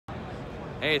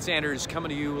Hey, it's Anders coming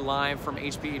to you live from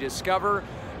HPE Discover,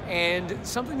 and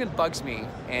something that bugs me,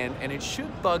 and it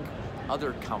should bug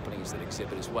other companies that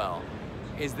exhibit as well,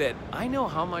 is that I know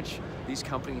how much these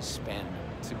companies spend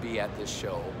to be at this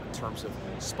show in terms of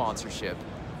sponsorship,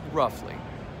 roughly.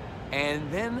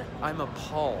 And then I'm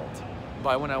appalled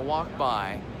by when I walk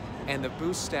by and the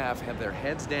booth staff have their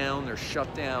heads down, they're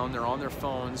shut down, they're on their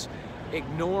phones,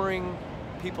 ignoring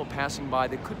people passing by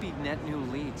that could be net new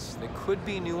leads, that could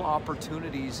be new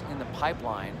opportunities in the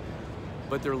pipeline,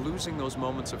 but they're losing those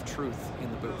moments of truth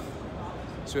in the booth.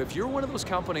 So if you're one of those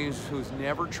companies who's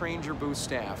never trained your booth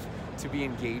staff to be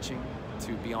engaging,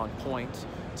 to be on point,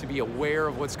 to be aware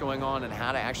of what's going on and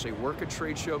how to actually work a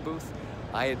trade show booth,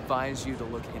 I advise you to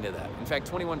look into that. In fact,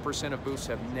 21% of booths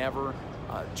have never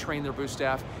trained their booth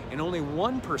staff, and only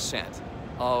 1%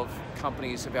 of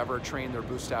companies have ever trained their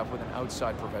booth staff with an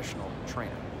outside professional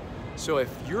trainer. So if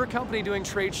you're a company doing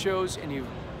trade shows and you've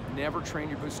never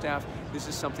trained your booth staff, this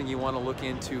is something you want to look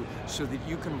into so that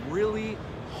you can really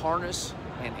harness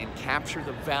and capture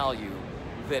the value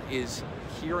that is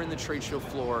here in the trade show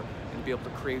floor and be able to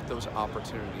create those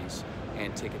opportunities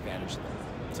and take advantage of them.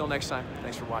 Until next time,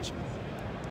 thanks for watching.